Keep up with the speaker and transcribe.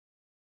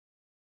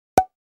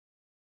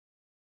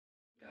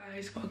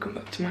Guys, welcome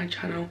back to my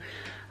channel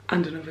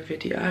and another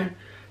video.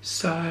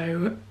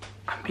 So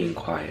I'm being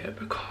quiet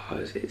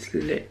because it's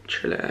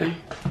literally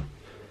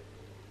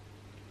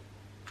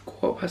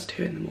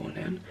 2:15 in the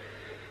morning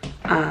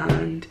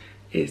and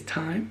it's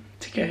time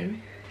to go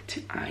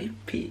to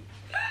Ibiza.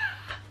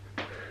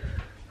 Oh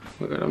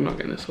my god, I'm not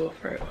getting a sore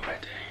throat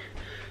already.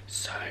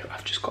 So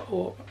I've just got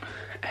up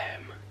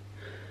and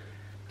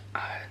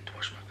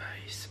washed my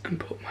face and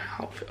put my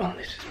outfit on.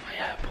 This is my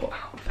airport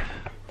outfit.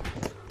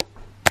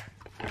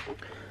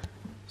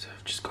 So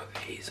I've just got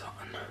these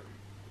on.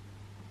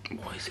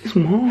 What is this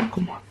mark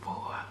on my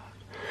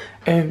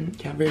forehead?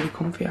 Yeah, really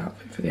comfy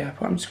outfit for the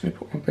airport. I'm just gonna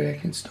put my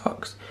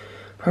Birkenstocks,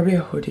 probably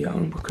a hoodie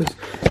on because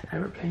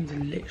aeroplanes are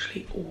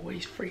literally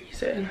always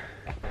freezing.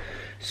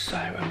 So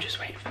I'm just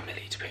waiting for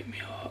Millie to pick me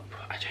up.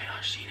 I don't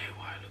actually know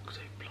why I look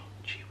so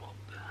blotchy. What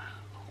the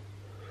hell?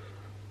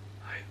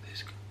 I hope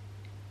this.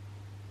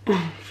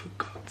 Oh, for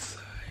God's sake.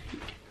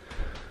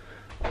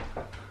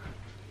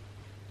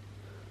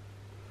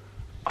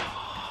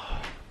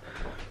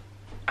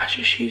 I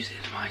just use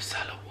this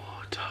micellar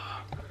water.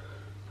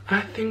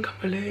 I think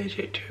I'm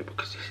allergic to it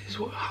because this is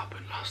what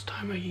happened last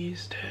time I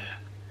used it.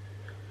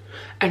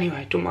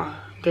 Anyway, don't matter.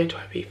 I'm going to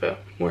Ibiza.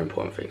 More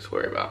important things to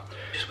worry about.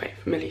 Just waiting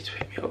for Millie to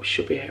pick me up.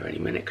 She'll be here any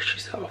minute because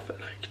she's set off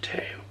at like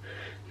 2.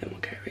 Then we'll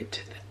go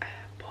into the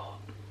airport.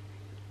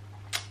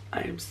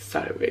 I am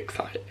so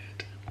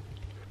excited.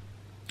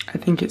 I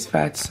think it's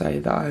fair to say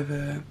that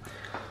I've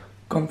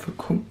gone for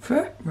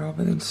comfort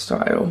rather than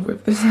style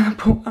with this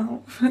airport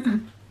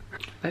outfit.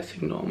 Let's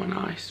ignore my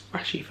nice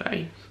rashy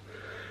face,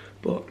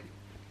 but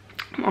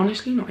I'm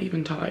honestly not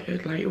even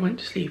tired. Like, I went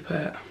to sleep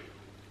at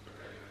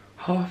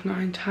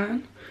 9:30,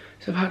 10,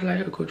 so I've had like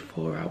a good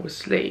 4 hours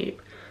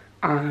sleep,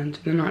 and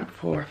the night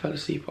before I fell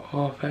asleep at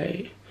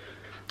 8:30,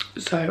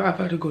 so I've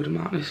had a good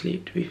amount of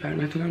sleep to be fair,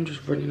 and I think I'm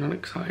just running on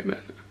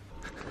excitement.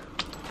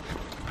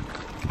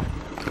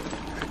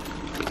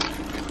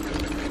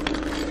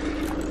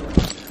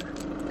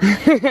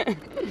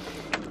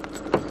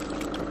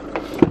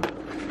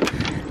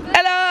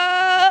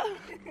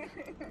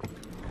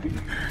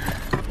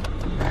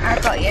 I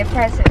got you a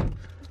present.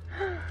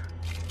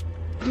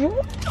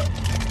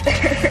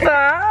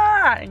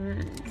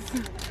 Thanks!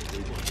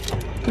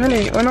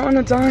 Millie, we're not on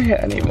a diet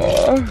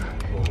anymore.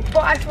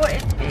 But I thought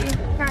it'd be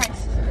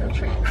nice as a little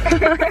treat.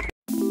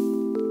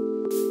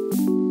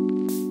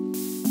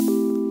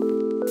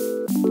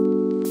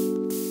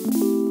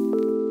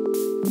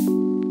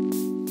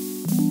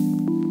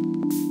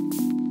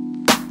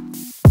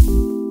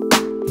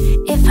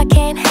 If I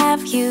can't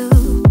have you,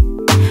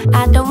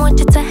 I don't want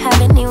you to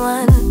have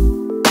anyone.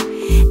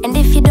 And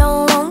if you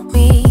don't want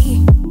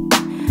me,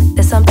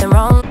 there's something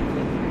wrong.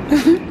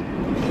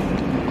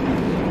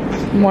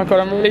 Oh my god,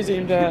 I'm really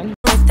zoomed in.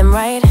 With them,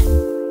 right?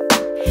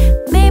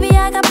 Maybe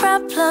I got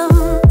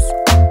problems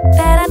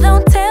that I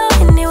don't tell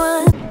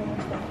anyone.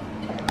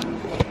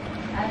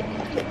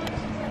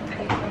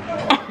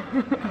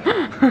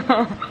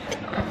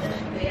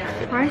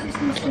 Why is this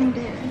not zoomed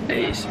in?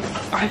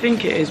 I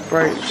think it is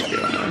broke, to be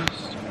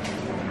honest.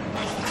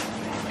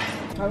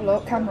 Oh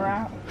look, camera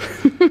out.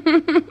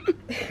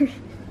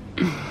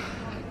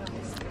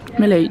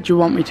 Millie, do you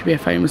want me to be a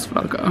famous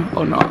vlogger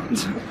or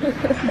not?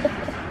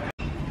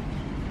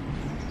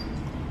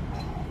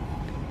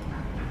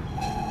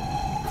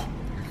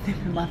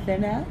 Dipping my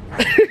thin out.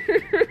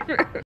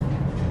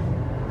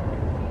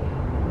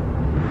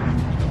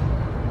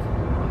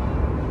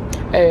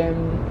 Yeah.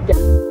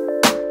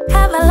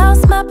 Have I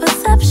lost my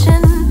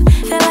perception?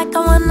 Feel like I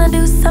wanna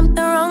do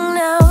something wrong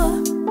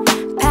now.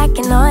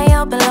 Packing all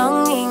your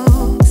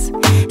belongings.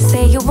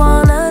 Say you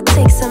wanna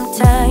take some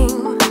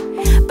time,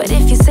 but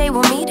if you say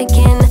we'll meet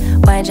again,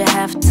 why'd you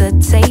have to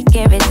take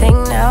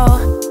everything now?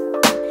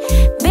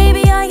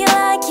 Baby, are you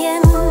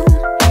lying?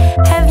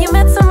 Have you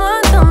met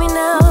someone? Tell me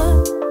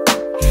now.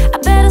 I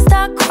better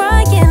start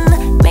crying,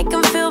 make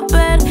them feel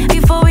bad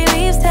before we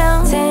leave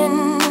town.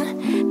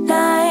 10,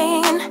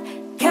 9,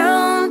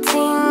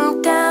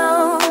 counting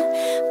down,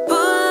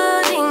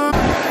 putting.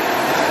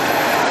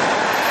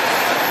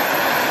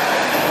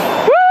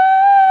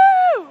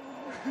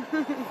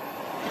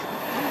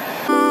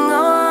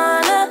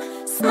 On a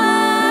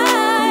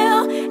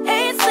smile.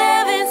 8,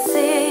 7,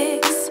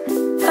 6,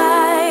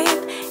 5.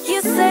 You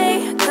say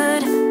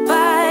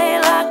goodbye,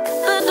 lock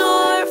the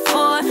door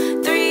for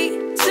 3,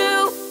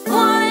 2,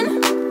 1,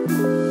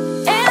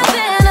 and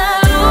then I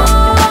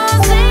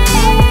lose it.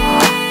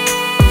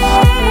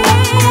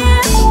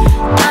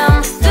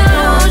 I'm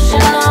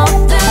delusional,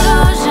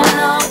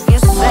 delusional, you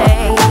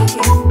say,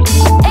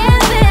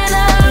 and then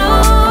I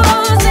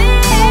lose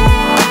it.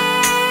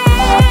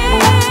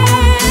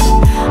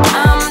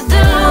 I'm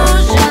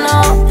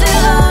delusional,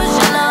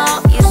 delusional,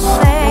 you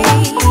say.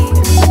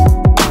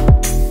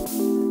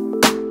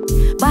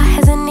 Why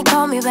hasn't he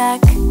called me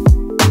back?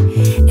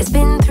 It's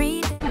been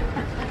 3 days.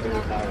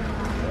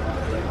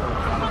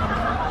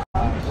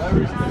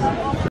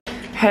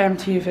 Hey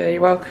MTV,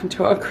 welcome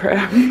to our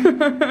crib.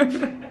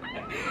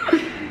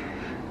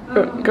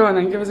 Go on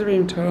then, give us a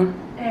room tour.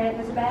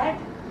 There's a bed.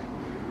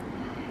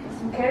 There's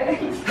some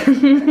cakes,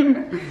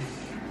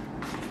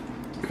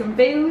 some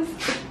booze.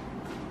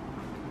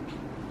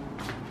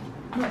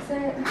 That's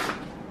it.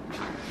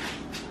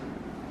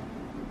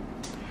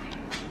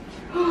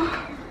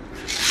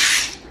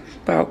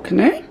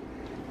 Balcony.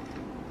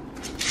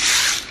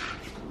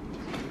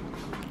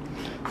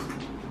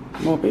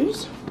 More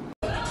booze.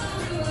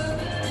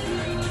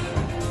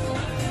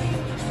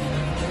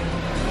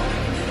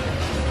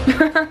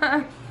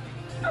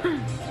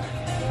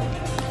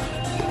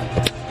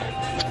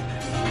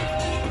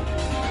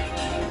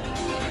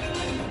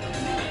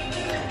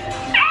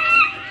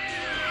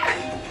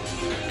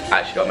 I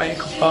actually got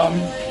makeup on.